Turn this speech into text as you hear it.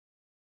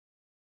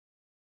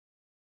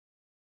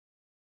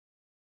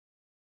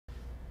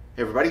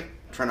Hey everybody,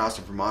 Trent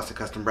from Austin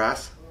Custom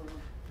Brass.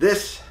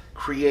 This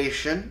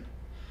creation,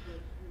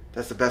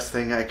 that's the best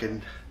thing I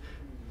can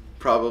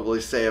probably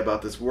say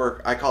about this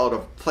work. I call it a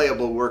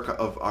playable work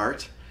of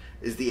art,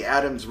 is the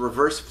Adams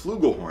Reverse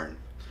Flugelhorn.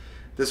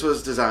 This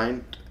was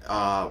designed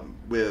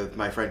with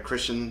my friend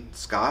Christian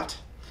Scott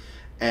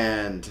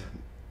and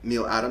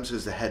Neil Adams,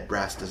 who's the head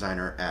brass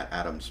designer at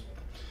Adams.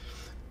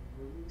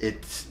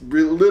 It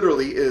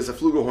literally is a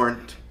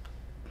flugelhorn.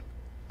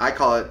 I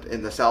call it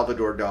in the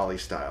Salvador Dali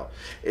style.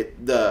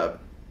 The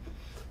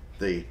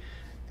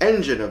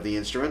engine of the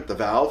instrument, the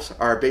valves,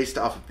 are based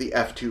off of the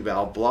F2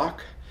 valve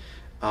block.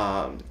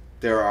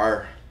 There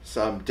are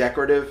some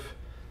decorative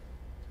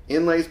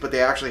inlays, but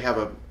they actually have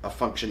a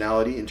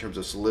functionality in terms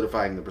of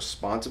solidifying the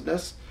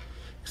responsiveness.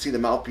 You see the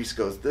mouthpiece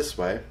goes this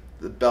way.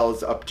 The bell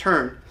is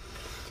upturned.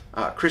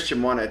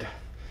 Christian wanted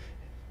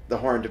the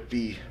horn to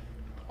be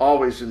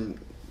always in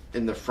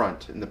the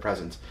front, in the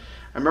presence.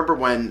 I remember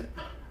when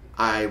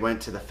I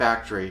went to the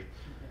factory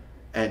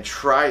and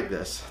tried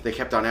this. They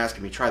kept on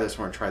asking me, try this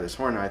horn,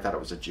 and I thought it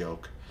was a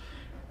joke.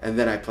 And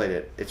then I played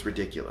it. It's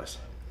ridiculous.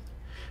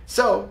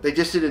 So they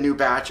just did a new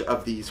batch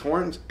of these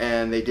horns,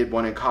 and they did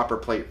one in copper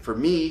plate for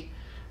me.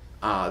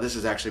 This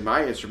is actually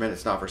my instrument.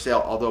 It's not for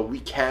sale, although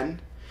we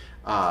can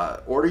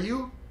order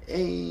you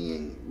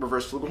a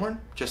reverse flugelhorn.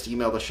 Just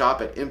email the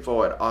shop at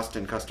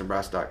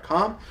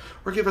info@austincustombrass.com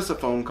or give us a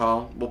phone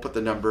call. We'll put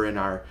the number in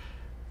our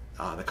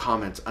the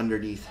comments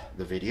underneath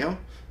the video.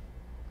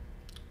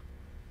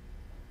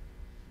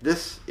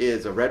 This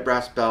is a red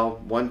brass bell,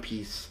 one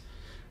piece,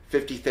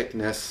 50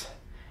 thickness,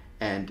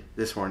 and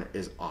this horn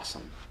is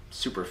awesome.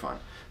 Super fun.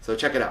 So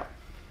check it out.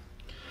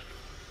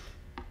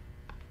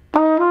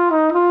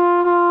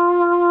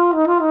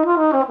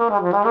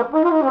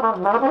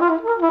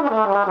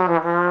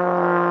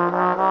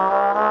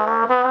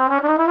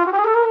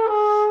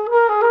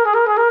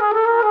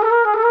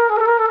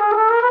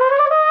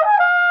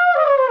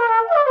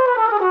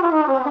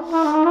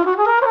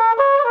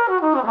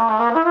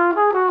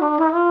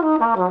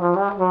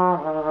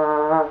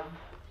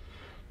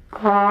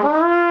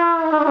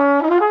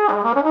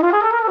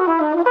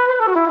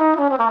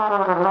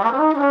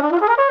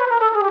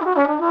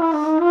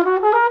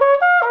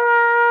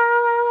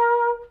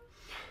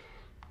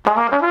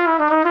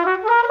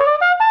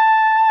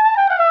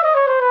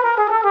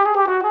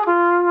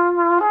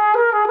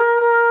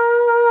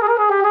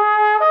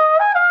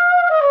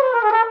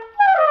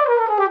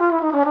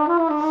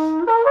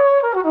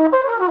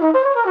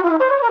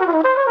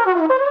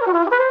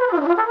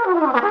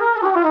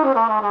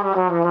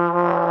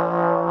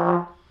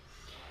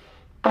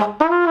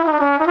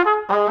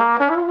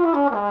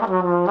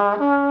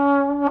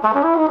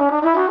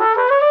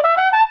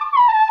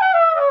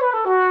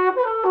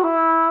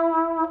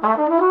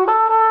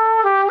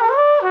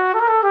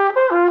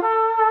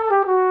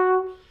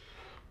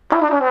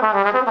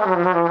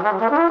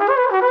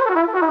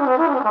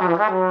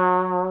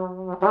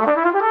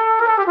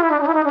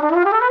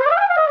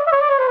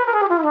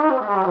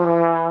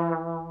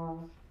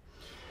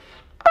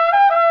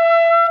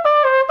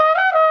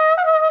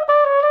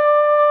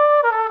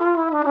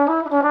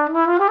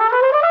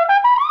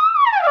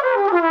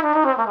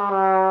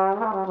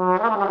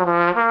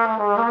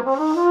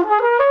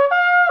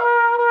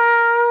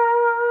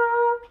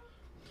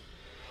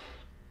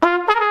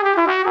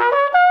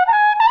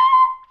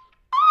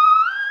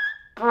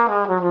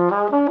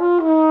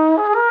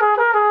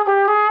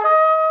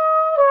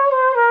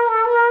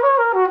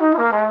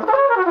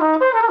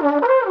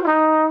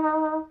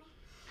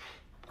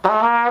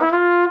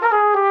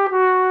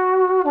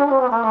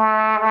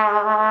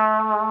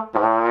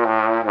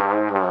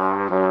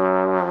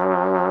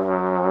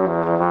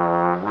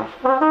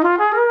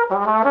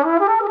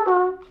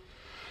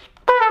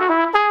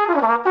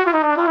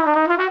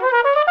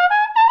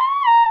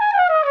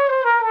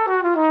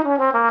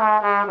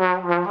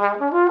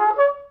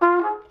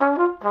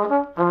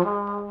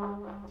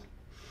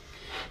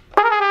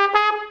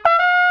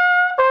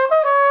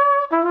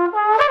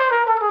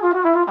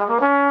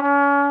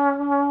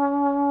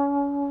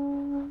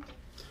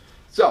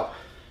 So,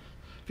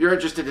 if you're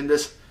interested in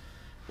this,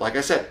 like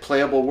I said,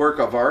 playable work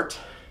of art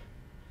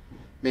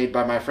made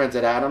by my friends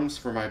at Adams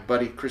for my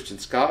buddy Christian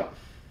Scott,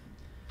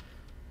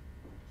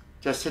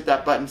 just hit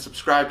that button,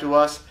 subscribe to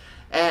us,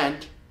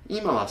 and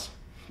email us.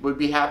 We'd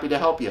be happy to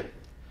help you.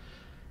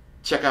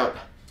 Check out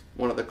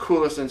one of the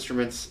coolest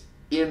instruments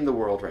in the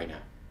world right now.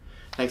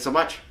 Thanks so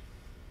much.